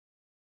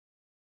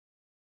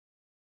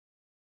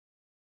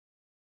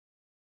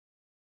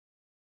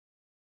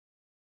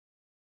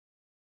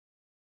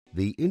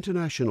The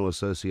International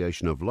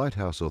Association of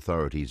Lighthouse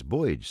Authorities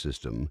buoyage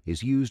system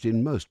is used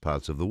in most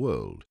parts of the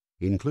world,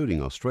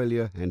 including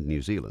Australia and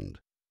New Zealand.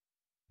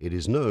 It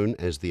is known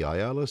as the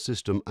IALA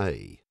System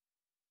A.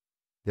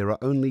 There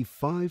are only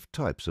 5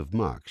 types of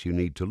marks you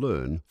need to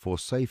learn for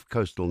safe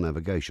coastal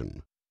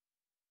navigation.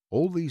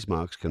 All these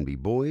marks can be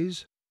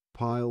buoys,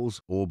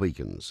 piles or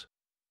beacons.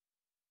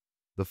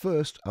 The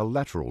first are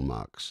lateral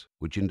marks,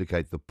 which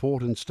indicate the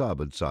port and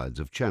starboard sides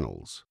of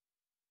channels.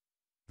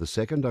 The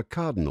second are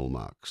cardinal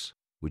marks,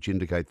 which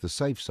indicate the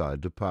safe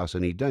side to pass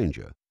any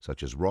danger,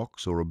 such as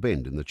rocks or a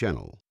bend in the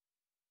channel.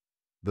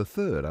 The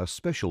third are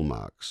special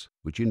marks,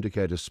 which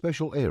indicate a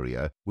special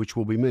area which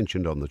will be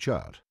mentioned on the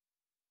chart.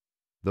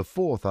 The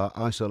fourth are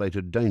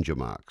isolated danger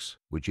marks,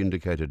 which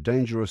indicate a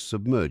dangerous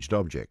submerged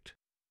object.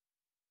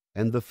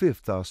 And the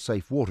fifth are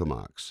safe water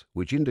marks,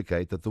 which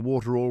indicate that the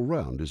water all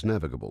round is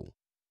navigable.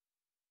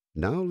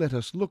 Now let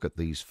us look at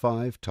these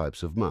 5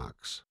 types of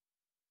marks.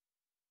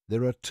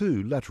 There are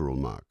 2 lateral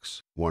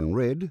marks, one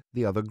red,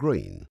 the other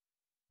green.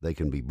 They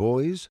can be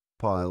buoys,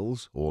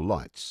 piles or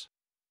lights.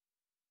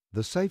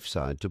 The safe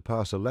side to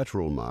pass a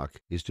lateral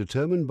mark is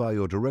determined by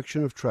your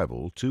direction of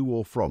travel to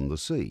or from the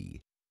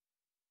sea.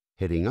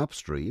 Heading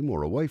upstream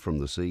or away from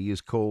the sea is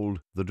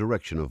called the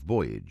direction of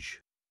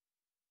buoyage.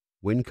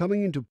 When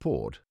coming into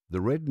port,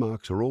 the red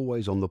marks are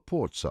always on the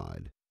port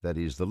side, that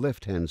is, the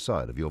left-hand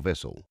side of your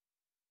vessel.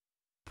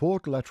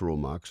 Port lateral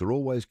marks are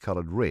always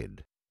coloured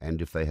red, and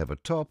if they have a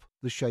top,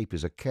 the shape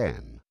is a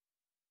can.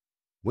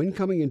 When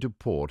coming into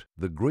port,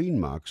 the green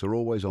marks are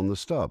always on the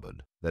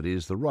starboard, that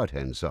is, the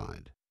right-hand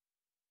side.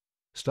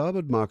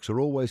 Starboard marks are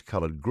always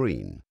coloured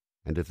green,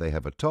 and if they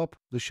have a top,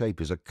 the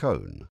shape is a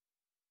cone.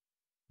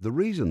 The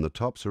reason the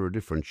tops are a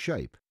different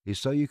shape is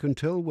so you can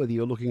tell whether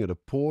you're looking at a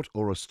port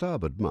or a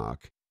starboard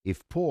mark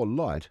if poor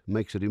light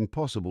makes it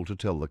impossible to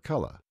tell the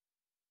colour.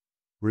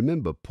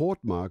 Remember, port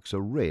marks are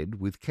red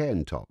with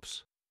can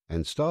tops,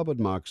 and starboard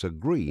marks are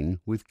green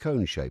with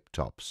cone-shaped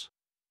tops.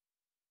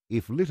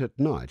 If lit at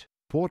night,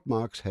 port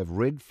marks have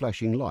red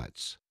flashing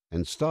lights,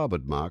 and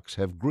starboard marks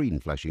have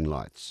green flashing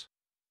lights.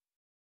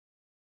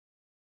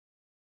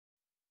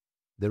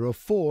 There are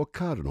 4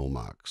 cardinal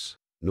marks: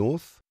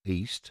 north,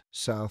 east,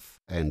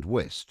 south and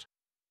west.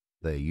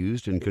 They are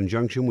used in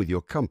conjunction with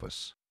your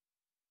compass.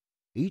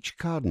 Each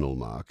cardinal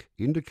mark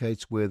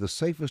indicates where the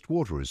safest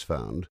water is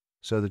found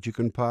so that you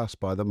can pass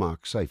by the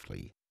mark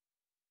safely.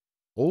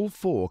 All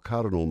 4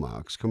 cardinal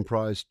marks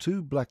comprise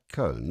 2 black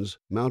cones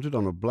mounted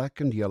on a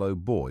black and yellow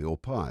buoy or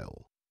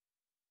pile.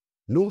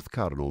 North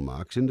cardinal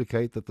marks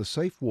indicate that the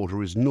safe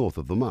water is north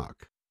of the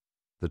mark.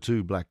 The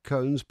 2 black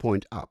cones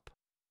point up.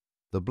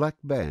 The black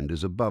band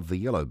is above the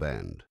yellow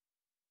band.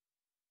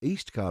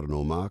 East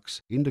cardinal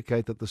marks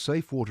indicate that the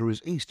safe water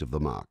is east of the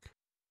mark.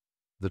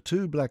 The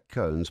 2 black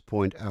cones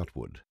point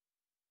outward.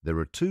 There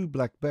are 2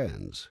 black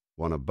bands,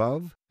 one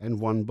above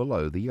and one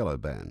below the yellow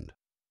band.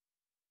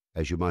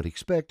 As you might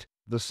expect,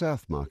 the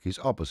south mark is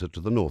opposite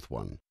to the north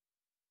one.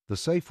 The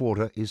safe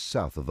water is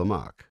south of the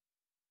mark.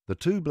 The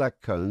 2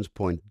 black cones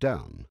point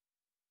down.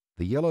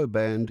 The yellow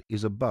band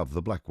is above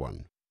the black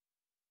one.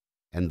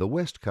 And the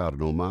west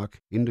cardinal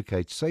mark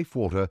indicates safe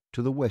water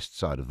to the west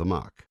side of the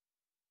mark.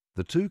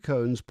 The 2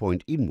 cones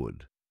point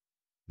inward.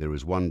 There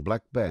is one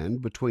black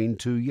band between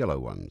 2 yellow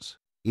ones.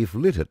 If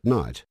lit at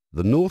night,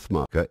 the north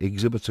marker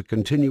exhibits a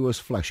continuous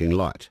flashing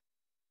light.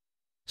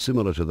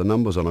 Similar to the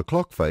numbers on a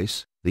clock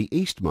face, the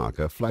east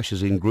marker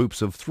flashes in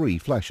groups of 3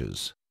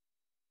 flashes.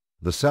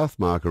 The south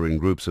marker in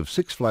groups of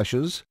 6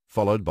 flashes,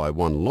 followed by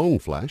one long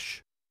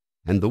flash,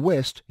 and the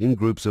west in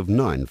groups of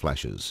 9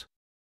 flashes.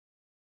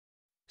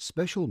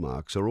 Special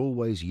marks are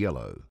always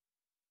yellow.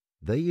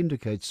 They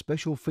indicate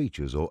special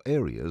features or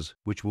areas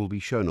which will be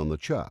shown on the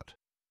chart.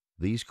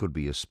 These could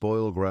be a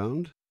spoil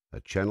ground, a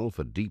channel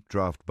for deep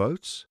draft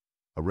boats,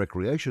 a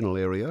recreational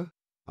area,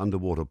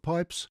 underwater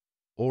pipes,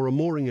 or a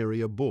mooring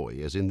area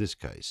buoy, as in this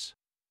case.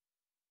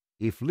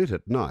 If lit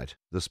at night,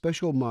 the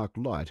special mark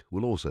light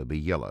will also be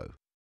yellow.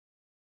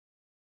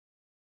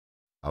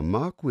 A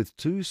mark with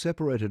 2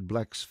 separated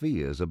black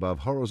spheres above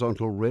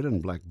horizontal red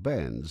and black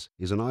bands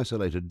is an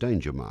isolated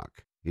danger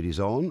mark. It is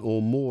on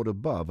or moored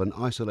above an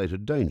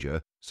isolated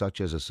danger,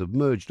 such as a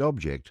submerged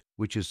object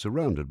which is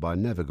surrounded by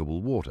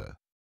navigable water.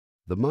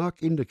 The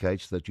mark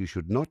indicates that you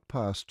should not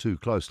pass too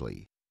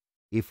closely.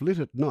 If lit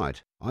at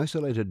night,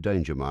 isolated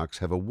danger marks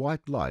have a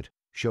white light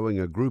showing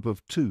a group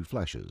of 2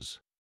 flashes.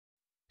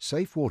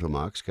 Safe water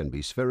marks can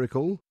be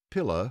spherical,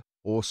 pillar,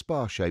 or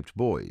spar-shaped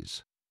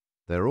buoys.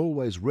 They are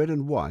always red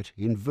and white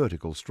in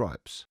vertical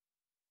stripes.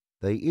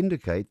 They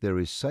indicate there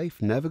is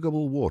safe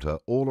navigable water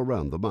all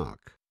around the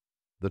mark.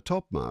 The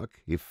top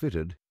mark, if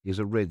fitted, is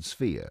a red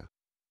sphere.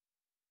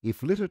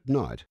 If lit at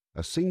night,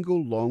 a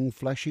single long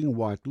flashing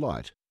white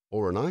light,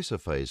 or an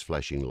isophase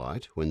flashing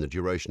light when the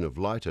duration of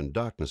light and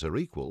darkness are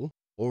equal,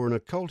 or an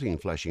occulting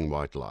flashing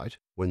white light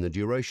when the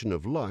duration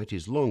of light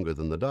is longer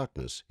than the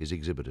darkness, is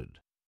exhibited.